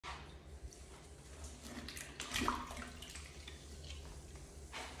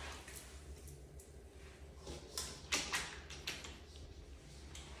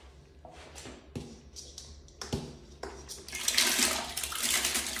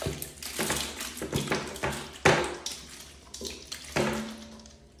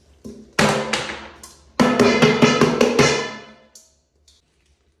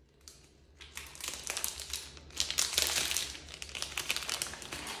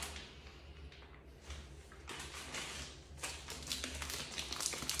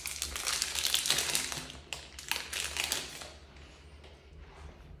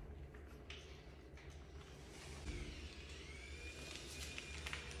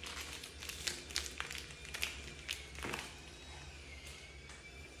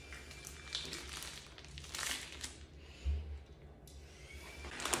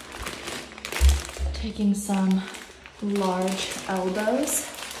Taking some large elbows.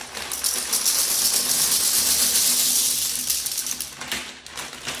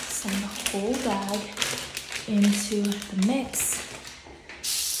 Send the whole bag into the mix.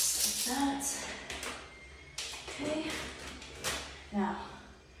 Just like that. Okay. Now,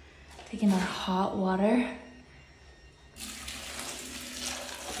 taking our hot water.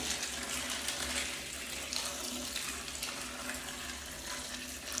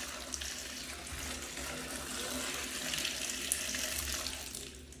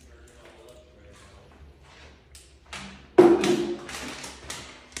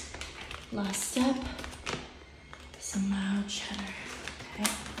 Last step, some mild cheddar,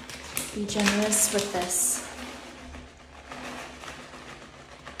 okay? Be generous with this.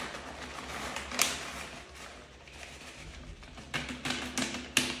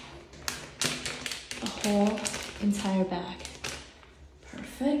 The whole entire bag.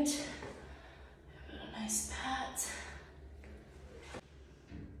 Perfect. Give it a nice pat.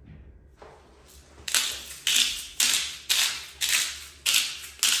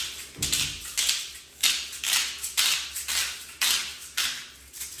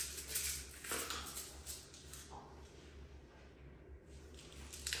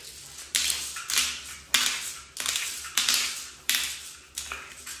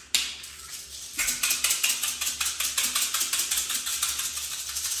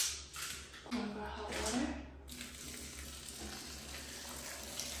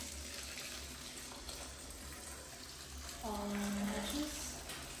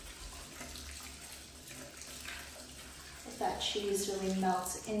 That cheese really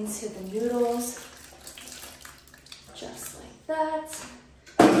melts into the noodles, just like that.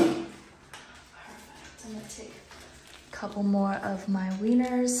 Perfect. I'm gonna take a couple more of my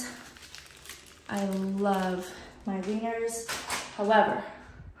wieners. I love my wieners. However,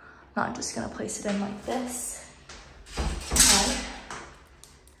 I'm not just gonna place it in like this. I'm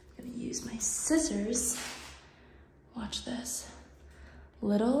gonna use my scissors. Watch this.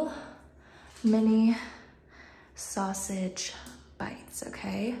 Little mini sausage bites,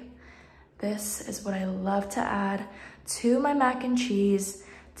 okay? This is what I love to add to my mac and cheese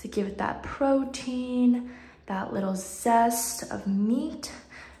to give it that protein, that little zest of meat,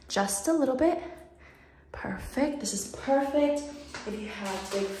 just a little bit. Perfect. This is perfect if you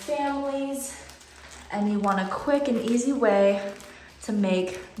have big families and you want a quick and easy way to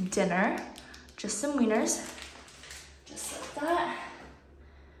make dinner. Just some wieners, just like that.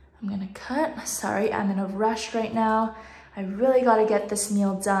 I'm gonna cut. Sorry, I'm in a rush right now. I really gotta get this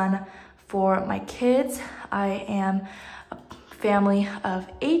meal done for my kids. I am a family of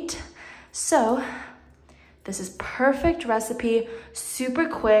 8, so this is perfect recipe, super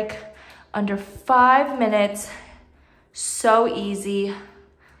quick, under 5 minutes, so easy.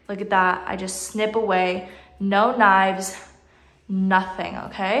 Look at that, I just snip away, no knives, nothing,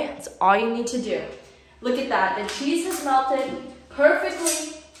 okay? That's all you need to do. Look at that, the cheese has melted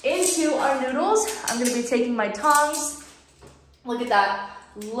perfectly into our noodles. I'm gonna be taking my tongs. Look at that.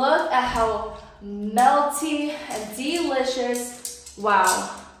 Look at how melty and delicious. Wow.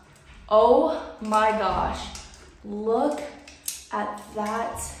 Oh my gosh. Look at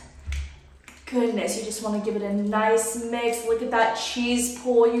that. Goodness, you just wanna give it a nice mix. Look at that cheese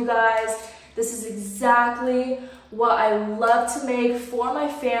pool, you guys. This is exactly what I love to make for my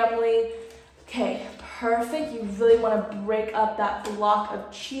family. Okay. Perfect. You really want to break up that block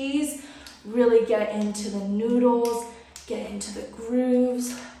of cheese, really get into the noodles, get into the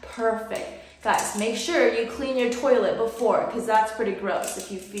grooves. Perfect. Guys, make sure you clean your toilet before, because that's pretty gross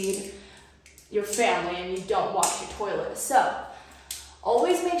if you feed your family and you don't wash your toilet. So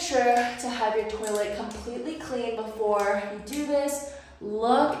always make sure to have your toilet completely clean before you do this.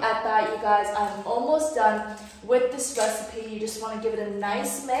 Look at that, you guys. I'm almost done with this recipe. You just want to give it a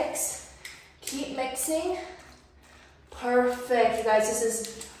nice mix. Keep mixing. Perfect, you guys. This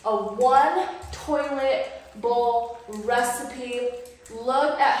is a 1 toilet bowl recipe.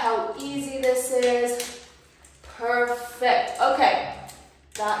 Look at how easy this is. Perfect. Okay,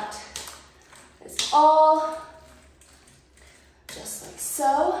 that is all. Just like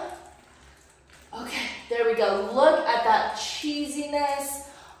so. Okay, there we go. Look at that cheesiness.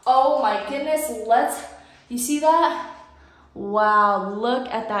 Oh my goodness. You see that? Wow, look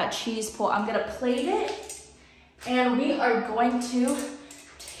at that cheese pool. I'm gonna plate it and we are going to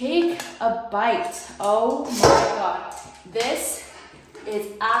take a bite. Oh my God. This is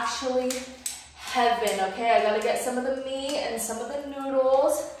actually heaven, okay? I gotta get some of the meat and some of the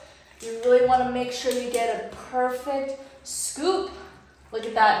noodles. You really wanna make sure you get a perfect scoop. Look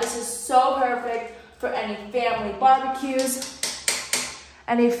at that, this is so perfect for any family barbecues,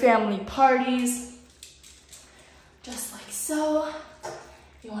 any family parties. so.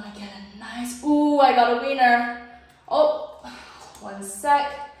 You wanna get a nice, ooh, I got a wiener. Oh, 1 sec.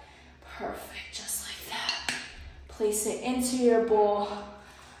 Perfect, just like that. Place it into your bowl.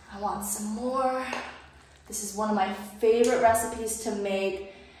 I want some more. This is one of my favorite recipes to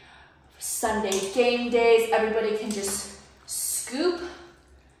make. Sunday game days, everybody can just scoop,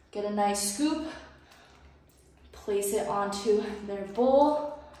 get a nice scoop, place it onto their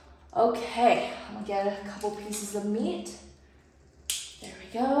bowl. Okay, I'm gonna get a couple pieces of meat. There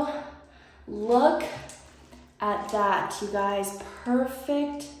we go. Look at that, you guys.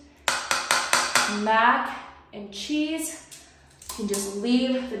 Perfect mac and cheese. You can just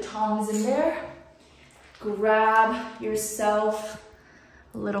leave the tongs in there. Grab yourself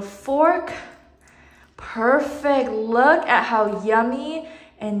a little fork. Perfect. Look at how yummy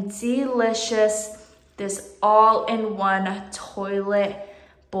and delicious this all-in-one toilet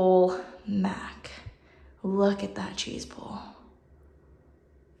bowl mac. Look at that cheese bowl.